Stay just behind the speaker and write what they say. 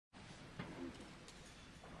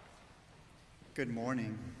Good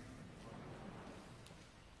morning.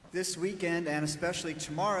 This weekend, and especially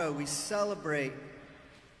tomorrow, we celebrate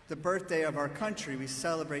the birthday of our country. We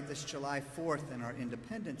celebrate this July 4th and our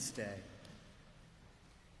Independence Day.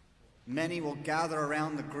 Many will gather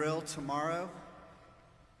around the grill tomorrow,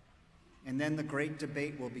 and then the great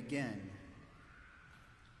debate will begin.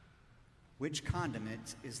 Which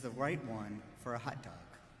condiment is the right one for a hot dog?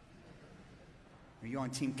 Are you on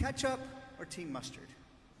Team Ketchup or Team Mustard?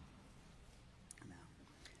 No.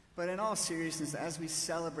 But in all seriousness, as we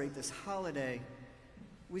celebrate this holiday,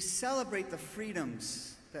 we celebrate the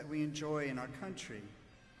freedoms that we enjoy in our country.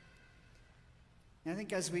 And I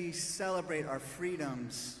think as we celebrate our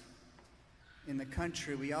freedoms in the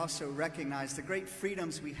country, we also recognize the great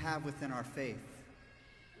freedoms we have within our faith.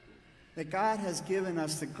 That God has given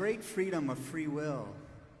us the great freedom of free will.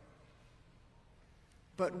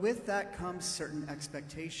 But with that comes certain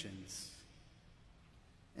expectations.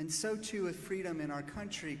 And so too with freedom in our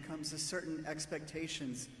country comes a certain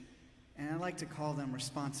expectations, and I like to call them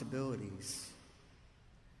responsibilities.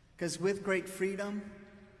 Because with great freedom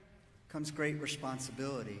comes great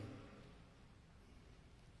responsibility.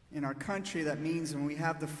 In our country, that means when we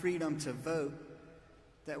have the freedom to vote,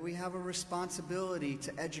 that we have a responsibility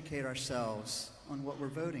to educate ourselves on what we're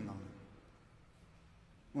voting on.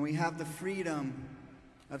 When we have the freedom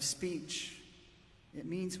of speech, it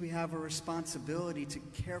means we have a responsibility to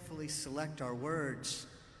carefully select our words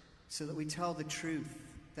so that we tell the truth,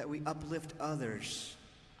 that we uplift others,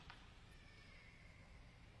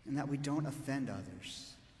 and that we don't offend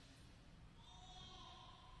others.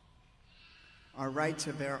 Our right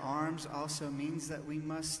to bear arms also means that we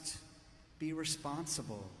must be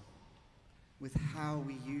responsible with how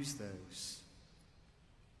we use those,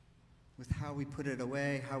 with how we put it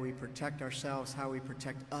away, how we protect ourselves, how we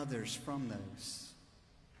protect others from those.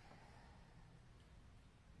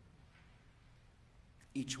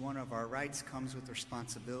 Each one of our rights comes with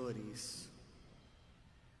responsibilities.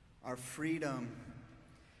 Our freedom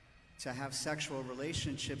to have sexual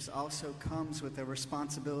relationships also comes with a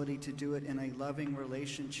responsibility to do it in a loving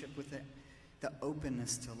relationship with the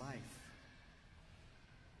openness to life.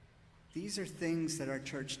 These are things that our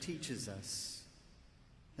church teaches us,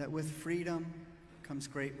 that with freedom comes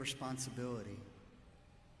great responsibility.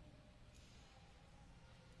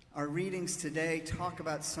 Our readings today talk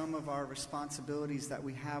about some of our responsibilities that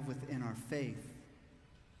we have within our faith.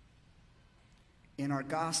 In our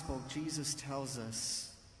gospel, Jesus tells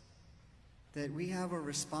us that we have a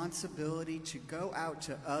responsibility to go out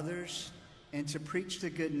to others and to preach the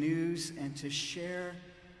good news and to share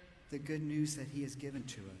the good news that he has given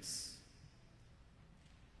to us.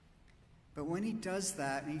 But when he does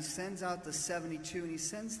that, and he sends out the 72, and he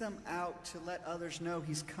sends them out to let others know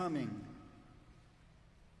he's coming,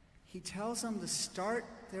 he tells them to start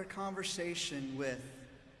their conversation with,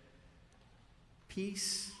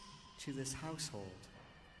 "Peace to this household."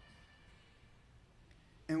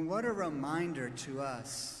 And what a reminder to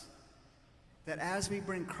us that as we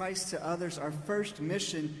bring Christ to others, our first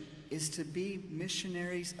mission is to be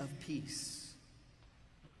missionaries of peace,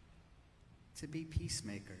 to be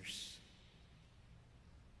peacemakers.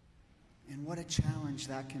 And what a challenge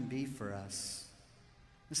that can be for us,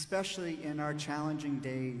 especially in our challenging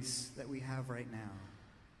days that we have right now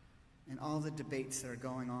and all the debates that are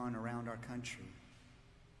going on around our country,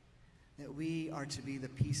 that we are to be the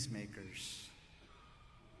peacemakers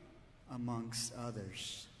amongst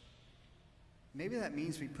others. Maybe that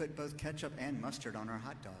means we put both ketchup and mustard on our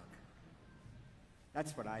hot dog.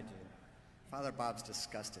 That's what I do. Father Bob's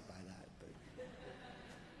disgusted by that.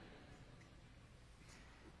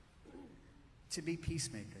 To be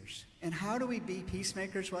peacemakers. And how do we be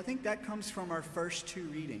peacemakers? Well, I think that comes from our first two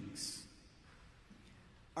readings.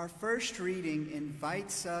 Our first reading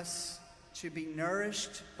invites us to be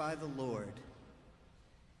nourished by the Lord.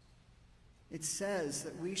 It says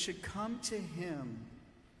that we should come to him,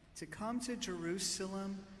 to come to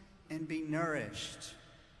Jerusalem and be nourished.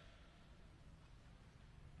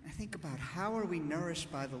 I think about how are we nourished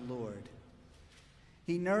by the Lord?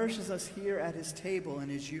 He nourishes us here at his table in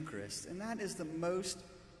his Eucharist, and that is the most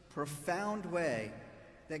profound way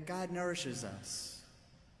that God nourishes us.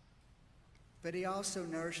 But he also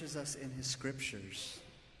nourishes us in his scriptures.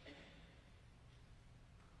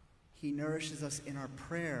 He nourishes us in our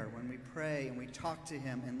prayer when we pray and we talk to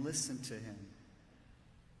him and listen to him.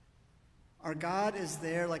 Our God is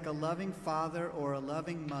there like a loving father or a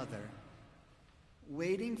loving mother,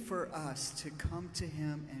 waiting for us to come to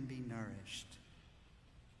him and be nourished.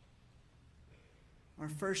 Our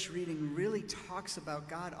first reading really talks about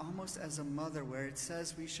God almost as a mother, where it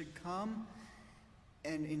says we should come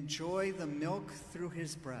and enjoy the milk through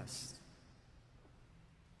his breast.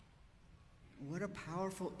 What a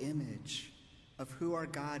powerful image of who our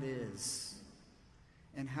God is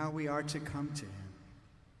and how we are to come to him.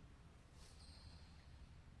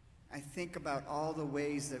 I think about all the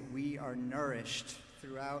ways that we are nourished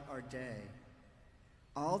throughout our day,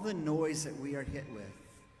 all the noise that we are hit with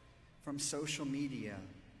from social media,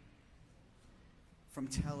 from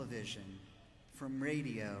television, from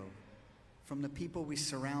radio, from the people we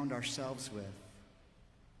surround ourselves with.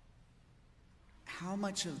 How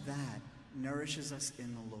much of that nourishes us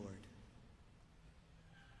in the Lord?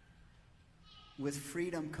 With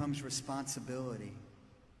freedom comes responsibility.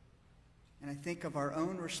 And I think of our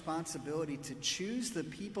own responsibility to choose the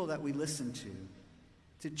people that we listen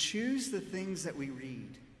to choose the things that we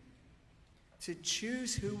read, to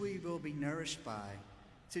choose who we will be nourished by,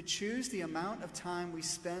 to choose the amount of time we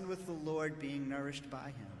spend with the Lord being nourished by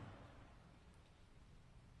him.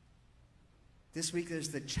 This week there's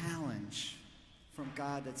the challenge from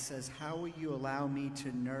God that says, how will you allow me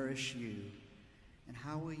to nourish you? And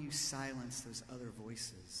how will you silence those other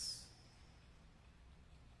voices?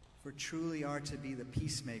 If we truly are to be the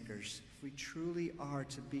peacemakers, if we truly are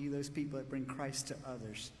to be those people that bring Christ to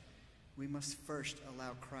others, we must first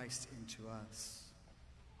allow Christ into us.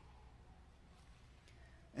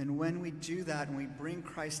 And when we do that and we bring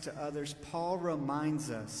Christ to others, Paul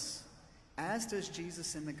reminds us, as does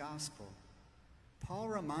Jesus in the gospel, Paul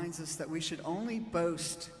reminds us that we should only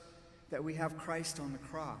boast that we have Christ on the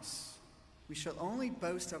cross. We shall only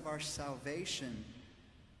boast of our salvation,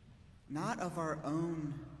 not of our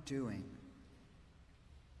own doing.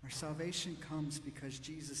 Our salvation comes because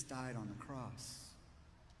Jesus died on the cross.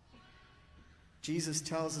 Jesus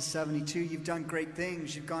tells the 72, you've done great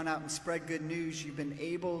things. You've gone out and spread good news. You've been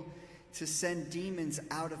able to send demons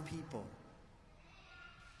out of people.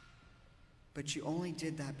 But you only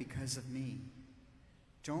did that because of me.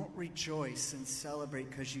 Don't rejoice and celebrate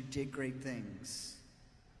because you did great things.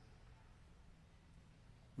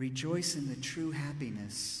 Rejoice in the true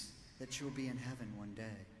happiness that you'll be in heaven one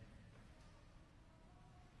day.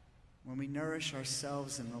 When we nourish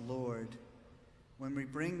ourselves in the Lord, when we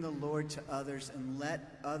bring the Lord to others and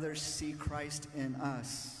let others see Christ in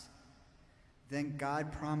us, then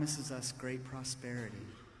God promises us great prosperity.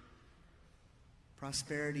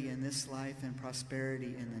 Prosperity in this life and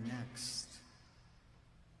prosperity in the next.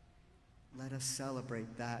 Let us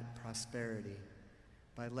celebrate that prosperity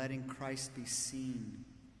by letting Christ be seen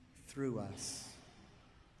through us,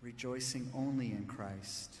 rejoicing only in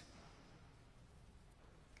Christ.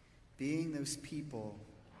 Being those people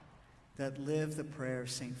that live the prayer of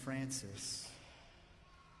St. Francis,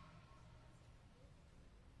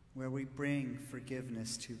 where we bring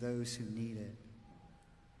forgiveness to those who need it,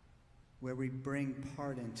 where we bring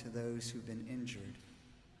pardon to those who've been injured,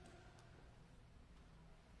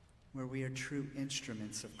 where we are true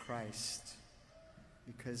instruments of Christ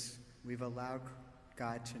because we've allowed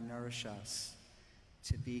God to nourish us,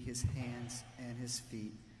 to be his hands and his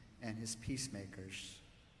feet and his peacemakers.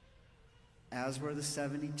 As were the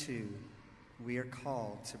 72, we are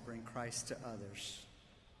called to bring Christ to others.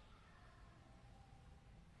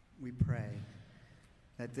 We pray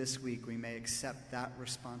that this week we may accept that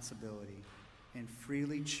responsibility and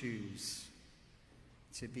freely choose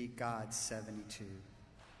to be God's 72.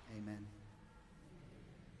 Amen.